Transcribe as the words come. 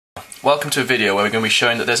Welcome to a video where we're going to be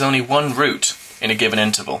showing that there's only one root in a given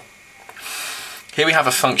interval. Here we have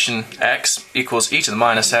a function x equals e to the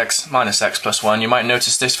minus x plus 1. You might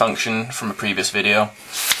notice this function from a previous video.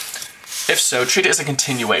 If so, treat it as a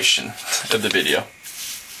continuation of the video.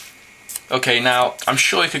 Okay, now I'm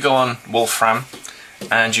sure you could go on Wolfram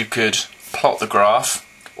and you could plot the graph,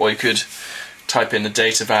 or you could type in the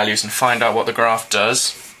data values and find out what the graph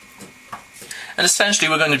does. And essentially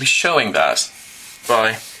we're going to be showing that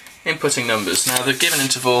by inputting numbers. Now the given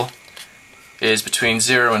interval is between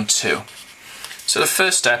 0 and 2. So the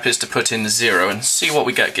first step is to put in the 0 and see what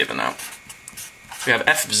we get given out. We have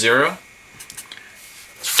f of 0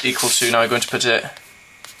 equal to, now we're going to put it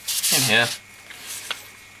in here,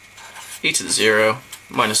 e to the 0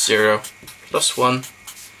 minus 0 plus 1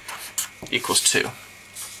 equals 2.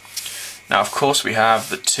 Now of course we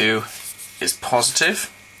have that 2 is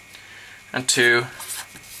positive and 2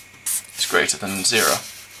 is greater than 0.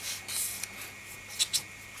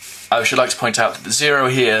 I should like to point out that the 0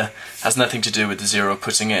 here has nothing to do with the 0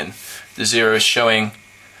 putting in. The 0 is showing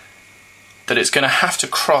that it's going to have to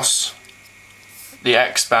cross the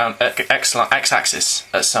x-axis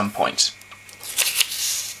at some point.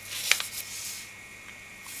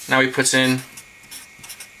 Now we put in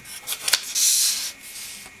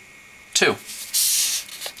 2.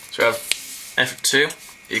 So we have f of 2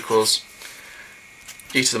 equals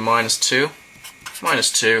e to the minus 2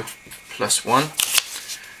 plus 1.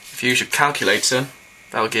 If you use your calculator,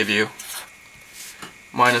 that'll give you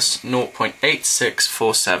minus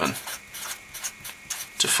 0.8647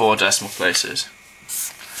 to 4 decimal places.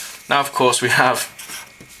 Now of course we have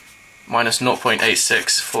minus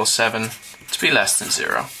 0.8647 to be less than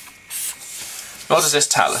 0. What does this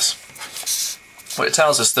tell us? Well, it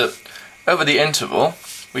tells us that over the interval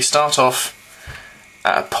we start off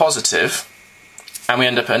at a positive and we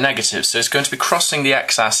end up at a negative, so it's going to be crossing the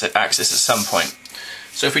x-axis at some point.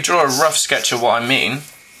 So if we draw a rough sketch of what I mean,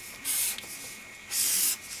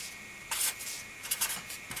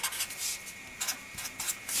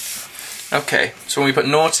 okay, so when we put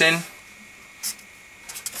 0 in,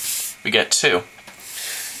 we get 2.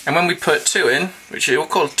 And when we put 2 in, which we'll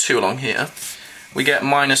call 2 along here, we get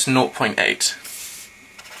minus 0.8.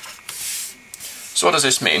 So what does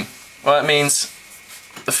this mean? Well, it means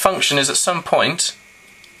the function is at some point,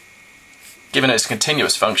 given it's a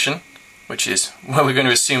continuous function, which is, well, we're going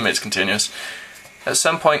to assume it's continuous, at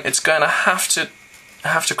some point it's going to have to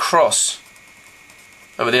cross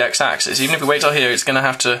over the x-axis. Even if we wait till here, it's going to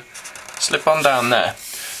have to slip on down there.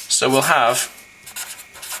 So we'll have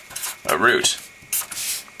a root.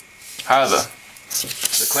 However,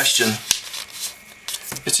 the question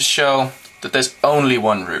is to show that there's only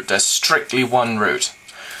one root. There's strictly one root.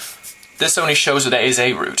 This only shows that there is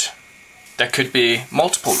a root. There could be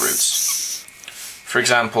multiple roots. For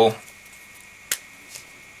example,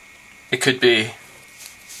 it could be,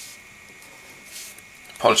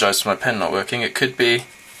 apologise for my pen not working, it could be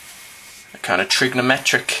a kind of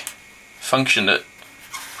trigonometric function that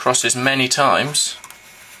crosses many times,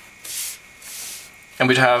 and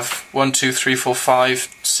we'd have 1, 2, 3, 4, 5,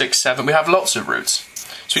 6, 7, we have lots of roots.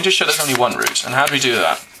 So we need to show there's only one root. And how do we do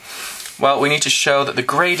that? Well, we need to show that the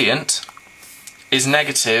gradient is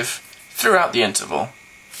negative throughout the interval.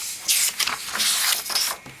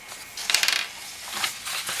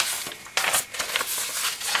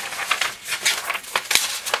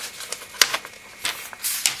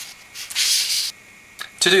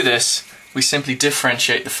 To do this, we simply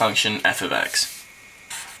differentiate the function f of x.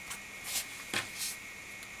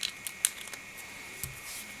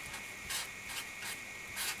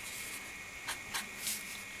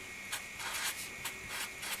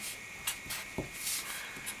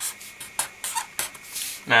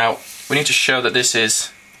 Now, we need to show that this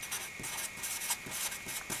is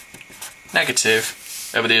negative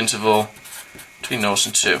over the interval between 0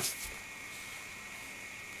 and 2.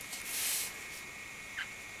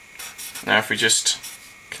 Now if we just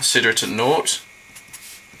consider it at 0,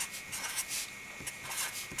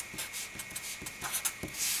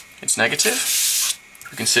 it's negative. If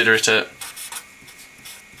we consider it at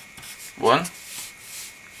 1,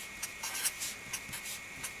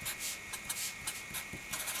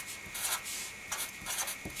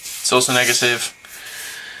 it's also negative.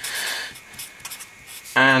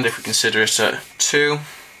 And if we consider it at 2,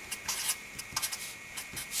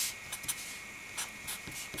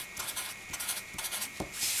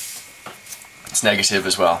 it's negative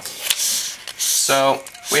as well. So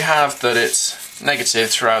we have that it's negative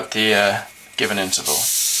throughout the given interval,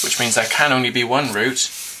 which means there can only be one root,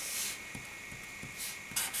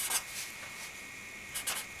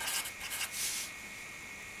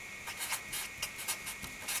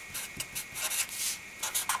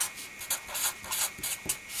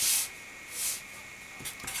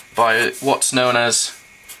 by what's known as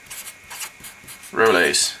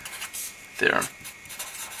Rolle's theorem.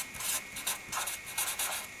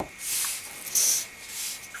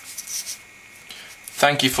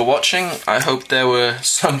 Thank you for watching. I hope there were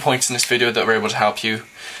some points in this video that were able to help you.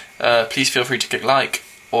 Please feel free to click like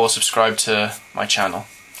or subscribe to my channel.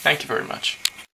 Thank you very much.